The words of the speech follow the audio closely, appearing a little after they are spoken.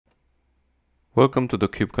Welcome to the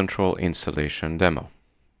kubectl installation demo.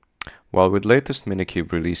 While with latest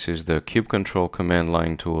Minikube releases, the kubectl command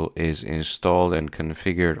line tool is installed and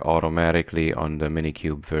configured automatically on the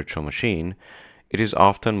Minikube virtual machine, it is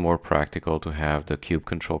often more practical to have the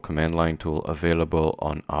kubectl command line tool available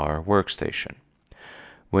on our workstation.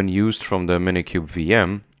 When used from the Minikube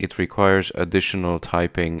VM, it requires additional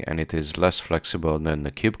typing and it is less flexible than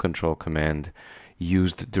the kubectl command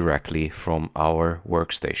used directly from our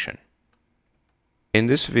workstation. In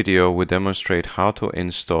this video, we demonstrate how to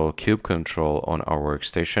install kubectl on our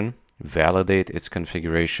workstation, validate its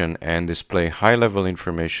configuration, and display high-level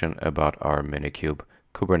information about our Minikube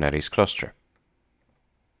Kubernetes cluster.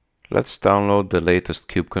 Let's download the latest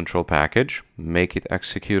kubectl package, make it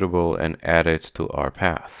executable, and add it to our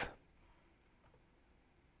path.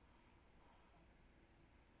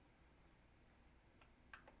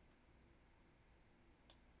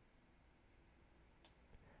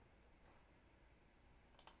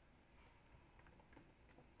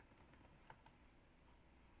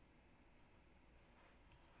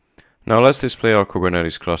 Now let's display our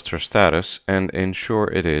Kubernetes cluster status and ensure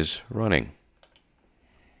it is running.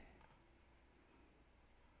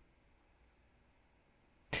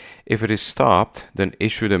 If it is stopped, then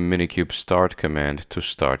issue the Minikube start command to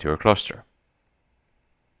start your cluster.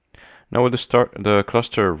 Now with the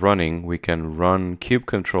cluster running, we can run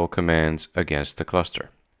kubectl commands against the cluster.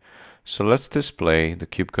 So let's display the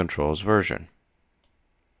kubectl's version.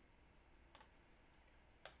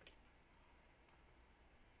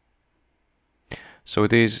 So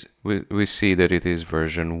it is, we see that it is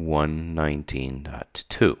version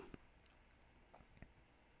 1.19.2.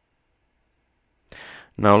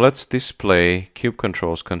 Now let's display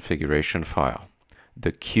kubectl's configuration file,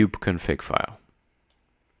 the kubeconfig file.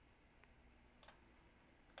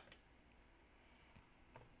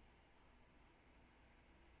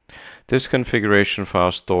 This configuration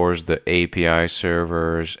file stores the API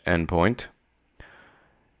server's endpoint,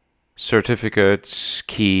 certificates,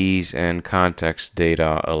 keys, and context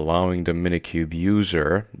data, allowing the Minikube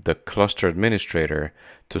user, the cluster administrator,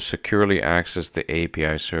 to securely access the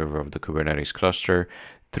API server of the Kubernetes cluster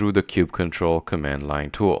through the kubectl command line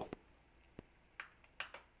tool.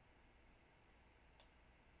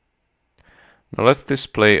 Now let's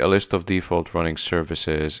display a list of default running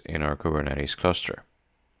services in our Kubernetes cluster.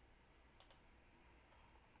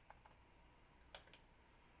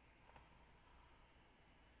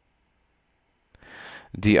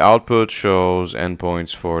 The output shows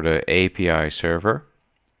endpoints for the API server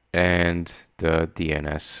and the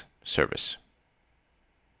DNS service.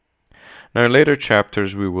 Now in later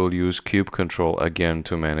chapters, we will use kubectl again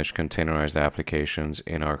to manage containerized applications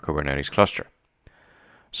in our Kubernetes cluster.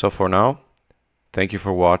 So for now, thank you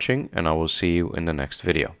for watching, and I will see you in the next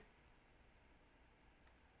video.